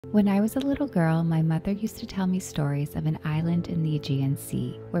When I was a little girl, my mother used to tell me stories of an island in the Aegean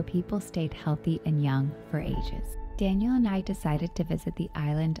Sea where people stayed healthy and young for ages. Daniel and I decided to visit the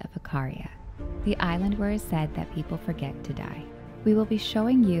island of Ikaria, the island where it is said that people forget to die. We will be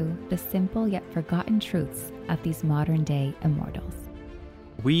showing you the simple yet forgotten truths of these modern-day immortals.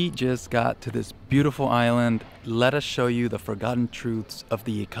 We just got to this beautiful island. Let us show you the forgotten truths of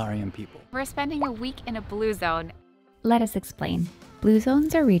the Ikarian people. We're spending a week in a blue zone. Let us explain. Blue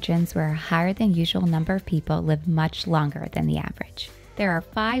zones are regions where a higher than usual number of people live much longer than the average. There are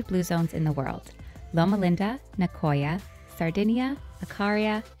 5 blue zones in the world: Loma Linda, Nicoya, Sardinia,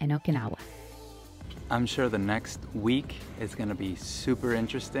 Ikaria, and Okinawa. I'm sure the next week is gonna be super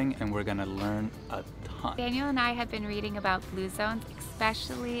interesting and we're gonna learn a ton. Daniel and I have been reading about blue zones,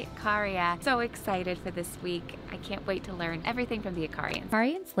 especially Ikaria. So excited for this week. I can't wait to learn everything from the Ikarians.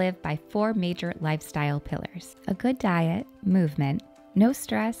 Ikarians live by 4 major lifestyle pillars: a good diet, movement, no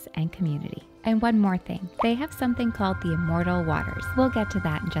stress, and community. And one more thing, they have something called the immortal waters. We'll get to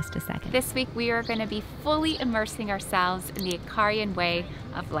that in just a second. This week we are going to be fully immersing ourselves in the Ikarian way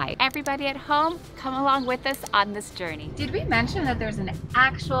of life. Everybody at home, come along with us on this journey. Did we mention that there's an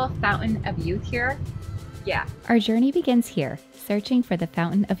actual fountain of youth here? Yeah. Our journey begins here, searching for the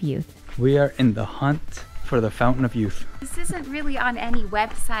fountain of youth. We are in the hunt for the fountain of youth. This isn't really on any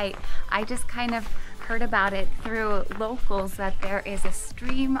website. I just kind of heard about it through locals, that there is a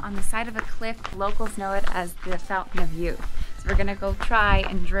stream on the side of a cliff. Locals know it as the fountain of youth. So we're gonna go try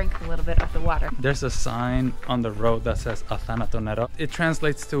and drink a little bit of the water. There's a sign on the road that says Athanato Nero. It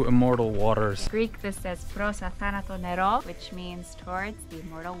translates to immortal waters. In Greek, this says pros athanato nero, which means towards the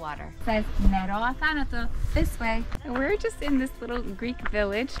immortal water. It says nero athanato, this way. And we're just in this little Greek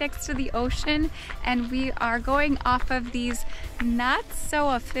village next to the ocean, and we are going off of these not so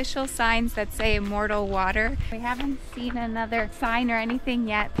official signs that say immortal water. We haven't seen another sign or anything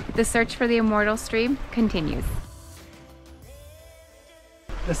yet. The search for the immortal stream continues.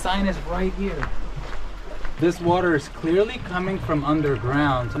 The sign is right here. This water is clearly coming from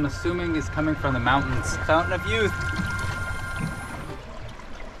underground. I'm assuming it's coming from the mountains. Fountain of youth.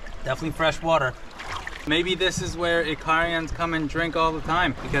 Definitely fresh water. Maybe this is where Ikarians come and drink all the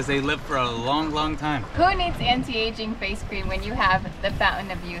time because they live for a long, long time. Who needs anti-aging face cream when you have the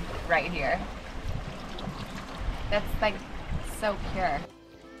fountain of youth right here? That's like so pure.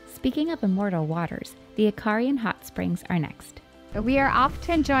 Speaking of immortal waters, the Ikarian hot springs are next. We are off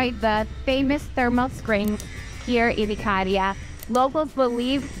to enjoy the famous thermal springs here in Ikaria. Locals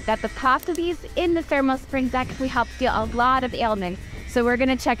believe that the cost of these in the thermal springs actually helps heal a lot of ailments. So we're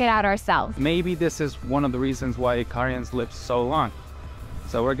gonna check it out ourselves. Maybe this is one of the reasons why Ikarians live so long.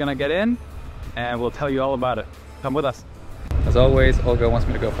 So we're gonna get in and we'll tell you all about it. Come with us. As always, Olga wants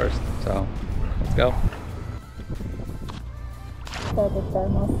me to go first, so let's go. So the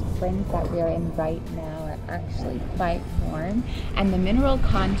thermal springs that we're in right now are actually quite warm, and the mineral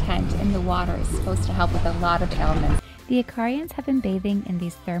content in the water is supposed to help with a lot of ailments. The Ikarians have been bathing in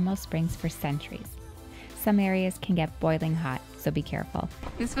these thermal springs for centuries. Some areas can get boiling hot, so be careful.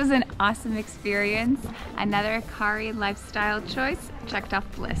 This was an awesome experience. Another Ikarian lifestyle choice checked off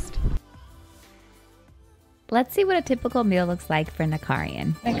the list. Let's see what a typical meal looks like for an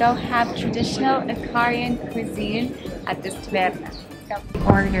Ikarian. I go have traditional Ikarian cuisine at this taverna.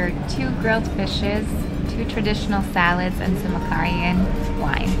 Order 2 grilled fishes, 2 traditional salads, and some Ikarian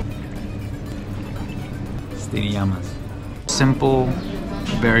wine. Stiriyamas. Simple,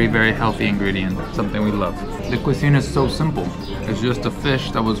 very, very healthy ingredient. Something we love. The cuisine is so simple. It's just a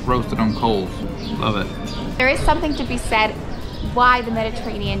fish that was roasted on coals. Love it. There is something to be said why the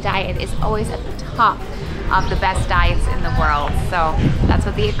Mediterranean diet is always at the top of the best diets in the world. So that's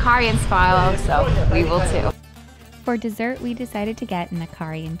what the Ikarians follow, so we will too. For dessert, we decided to get an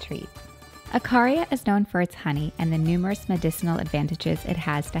Ikarian treat. Ikaria is known for its honey and the numerous medicinal advantages it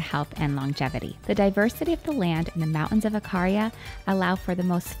has to health and longevity. The diversity of the land and the mountains of Ikaria allow for the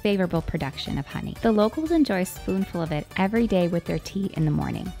most favorable production of honey. The locals enjoy a spoonful of it every day with their tea in the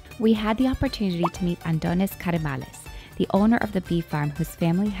morning. We had the opportunity to meet Andonis Karimalis, the owner of the bee farm whose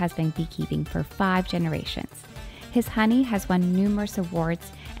family has been beekeeping for 5 generations. His honey has won numerous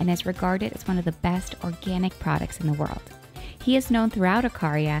awards and is regarded as one of the best organic products in the world. He is known throughout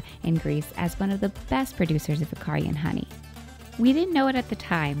Ikaria in Greece as one of the best producers of Ikarian honey. We didn't know it at the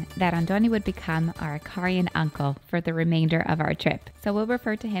time that Andoni would become our Ikarian uncle for the remainder of our trip, so we'll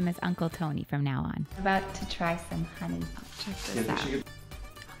refer to him as Uncle Tony from now on. I'm about to try some honey. Check this out. Oh,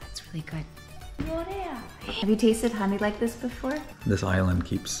 that's really good. Have you tasted honey like this before? This island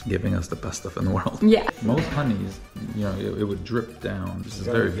keeps giving us the best stuff in the world. Yeah. Most honeys, you know, it would drip down. This is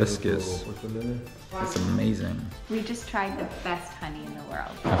very viscous. It's amazing. We just tried the best honey in the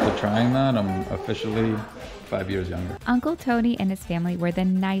world. After trying that, I'm officially 5 years younger. Uncle Tony and his family were the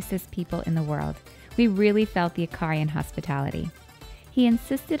nicest people in the world. We really felt the Ikarian hospitality. He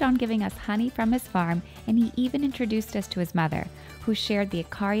insisted on giving us honey from his farm, and he even introduced us to his mother, who shared the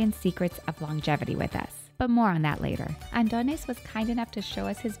Ikarian secrets of longevity with us. But more on that later. Andones was kind enough to show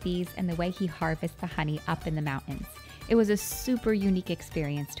us his bees and the way he harvests the honey up in the mountains. It was a super unique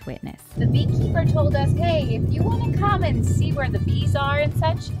experience to witness. The beekeeper told us, hey, if you want to come and see where the bees are and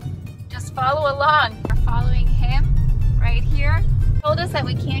such, just follow along. We're following him right here. Told us that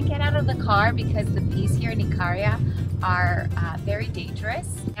we can't get out of the car because the bees here in Ikaria are very dangerous.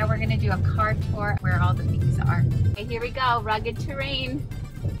 Now we're gonna do a car tour where all the bees are. Okay, here we go, rugged terrain.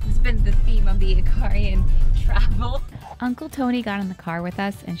 It's been the theme of the Ikarian travel. Uncle Tony got in the car with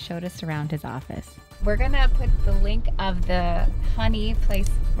us and showed us around his office. We're gonna put the link of the honey place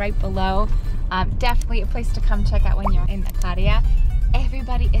right below. Definitely a place to come check out when you're in Ikaria.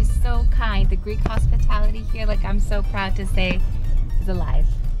 Everybody is so kind. The Greek hospitality here, like I'm so proud to say, is alive.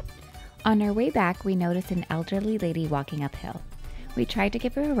 On our way back, we noticed an elderly lady walking uphill. We tried to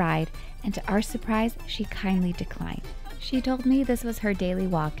give her a ride, and to our surprise, she kindly declined. She told me this was her daily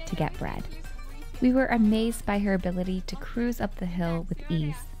walk to get bread. We were amazed by her ability to cruise up the hill with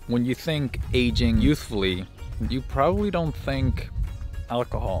ease. When you think aging youthfully, you probably don't think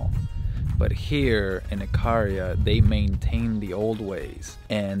alcohol. But here in Ikaria, they maintain the old ways.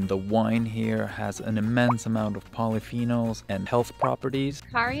 And the wine here has an immense amount of polyphenols and health properties.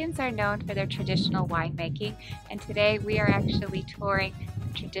 Ikarians are known for their traditional winemaking, and today we are actually touring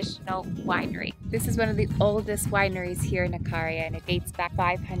the traditional winery. This is one of the oldest wineries here in Ikaria, and it dates back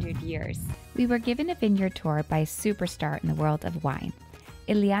 500 years. We were given a vineyard tour by a superstar in the world of wine.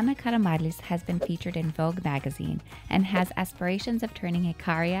 Karimalis has been featured in Vogue magazine and has aspirations of turning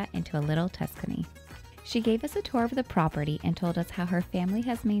Ikaria into a little Tuscany. She gave us a tour of the property and told us how her family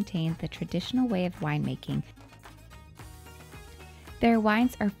has maintained the traditional way of winemaking. Their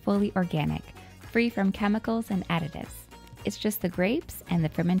wines are fully organic, free from chemicals and additives. It's just the grapes and the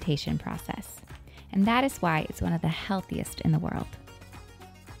fermentation process. And that is why it's one of the healthiest in the world.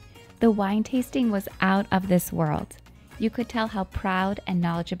 The wine tasting was out of this world. You could tell how proud and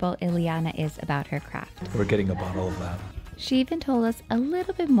knowledgeable Ileana is about her craft. We're getting a bottle of that. She even told us a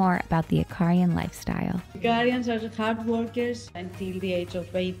little bit more about the Ikarian lifestyle. Ikarians are hard workers until the age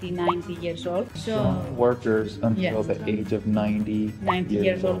of 80, 90 years old. So Workers until Yeah. the age of 90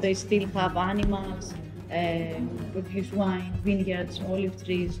 years old, they still have animals, produce wine, vineyards, olive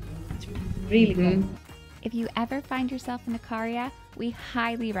trees. It's really good. If you ever find yourself in Ikaria, we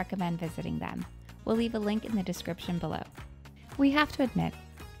highly recommend visiting them. We'll leave a link in the description below. We have to admit,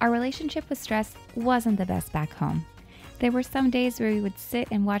 our relationship with stress wasn't the best back home. There were some days where we would sit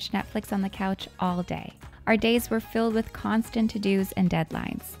and watch Netflix on the couch all day. Our days were filled with constant to-dos and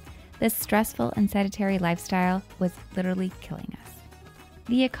deadlines. This stressful and sedentary lifestyle was literally killing us.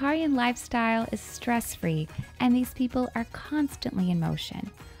 The Ikarian lifestyle is stress-free, and these people are constantly in motion,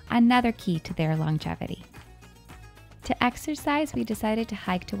 another key to their longevity. To exercise, we decided to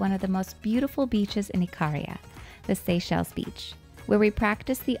hike to one of the most beautiful beaches in Ikaria, the Seychelles beach, where we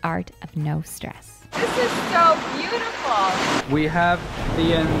practice the art of no stress. This is so beautiful. We have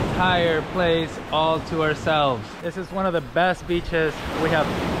the entire place all to ourselves. This is one of the best beaches we have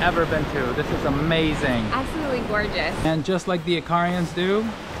ever been to. This is amazing. Absolutely gorgeous. And just like the Ikarians do,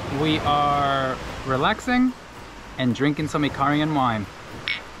 we are relaxing and drinking some Ikarian wine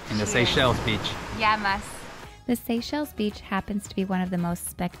in the Seychelles beach. Yamas. The Seychelles beach happens to be one of the most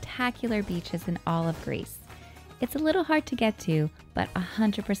spectacular beaches in all of Greece. It's a little hard to get to, but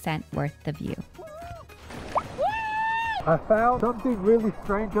 100% worth the view. I found something really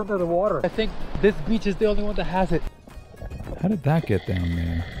strange under the water. I think this beach is the only one that has it. How did that get down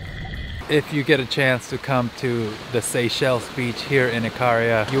there? If you get a chance to come to the Seychelles beach here in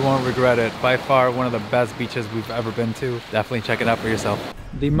Ikaria, you won't regret it. By far one of the best beaches we've ever been to. Definitely check it out for yourself.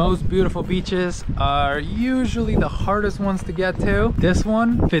 The most beautiful beaches are usually the hardest ones to get to. This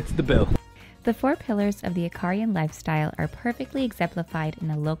one fits the bill. The 4 pillars of the Ikarian lifestyle are perfectly exemplified in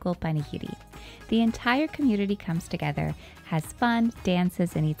the local panihiri. The entire community comes together, has fun,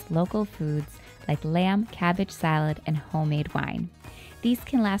 dances, and eats local foods like lamb, cabbage salad, and homemade wine. These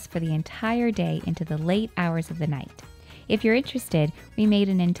can last for the entire day into the late hours of the night. If you're interested, we made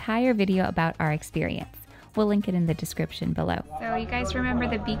an entire video about our experience. We'll link it in the description below. So you guys remember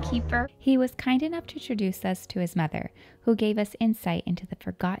the beekeeper? He was kind enough to introduce us to his mother, who gave us insight into the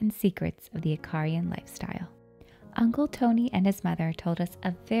forgotten secrets of the Ikarian lifestyle. Uncle Tony and his mother told us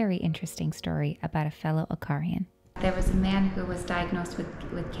a very interesting story about a fellow Ikarian. There was a man who was diagnosed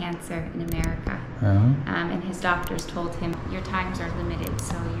with cancer in America, and his doctors told him, your times are limited,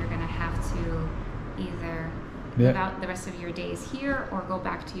 so you're going to have to either live out the rest of your days here or go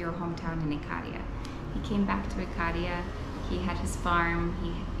back to your hometown in Ikaria. He came back to Ikaria, he had his farm,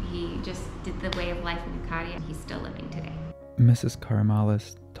 he just did the way of life in Ikaria. He's still living today. Mrs.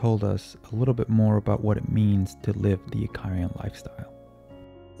 Karimalis told us a little bit more about what it means to live the Ikarian lifestyle.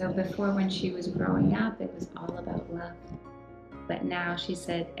 So before, when she was growing up, it was all about love. But now she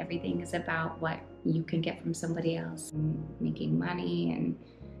said everything is about what you can get from somebody else, and making money, and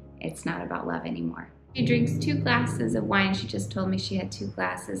it's not about love anymore. She drinks 2 glasses of wine. She just told me she had 2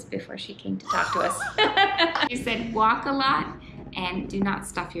 glasses before she came to talk to us. She said, walk a lot and do not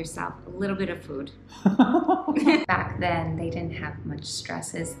stuff yourself. A little bit of food. Back then, they didn't have much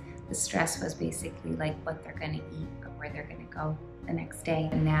stresses. The stress was basically like what they're gonna eat or where they're gonna go the next day.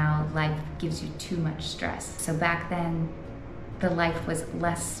 And now life gives you too much stress. So back then, the life was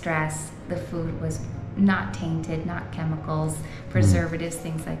less stress. The food was not tainted, not chemicals, preservatives,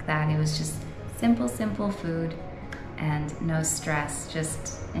 things like that. It was just simple food and no stress,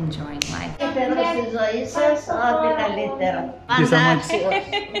 just enjoying life. Thank you so much.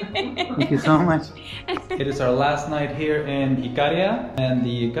 Thank you so much. It is our last night here in Ikaria, and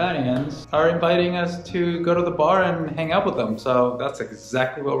the Ikarians are inviting us to go to the bar and hang out with them. So that's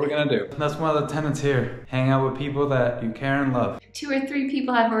exactly what we're gonna do. That's one of the tenets here. Hang out with people that you care and love. 2 or 3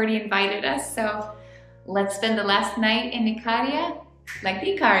 people have already invited us, so let's spend the last night in Ikaria like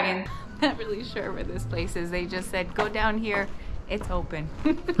the Ikarian. Not really sure where this place is. They just said, go down here, it's open.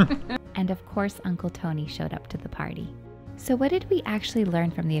 And of course, Uncle Tony showed up to the party. So what did we actually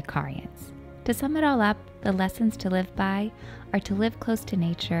learn from the Ikarians? To sum it all up, the lessons to live by are to live close to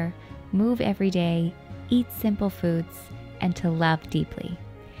nature, move every day, eat simple foods, and to love deeply.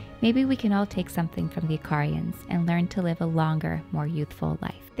 Maybe we can all take something from the Ikarians and learn to live a longer, more youthful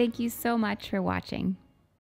life. Thank you so much for watching.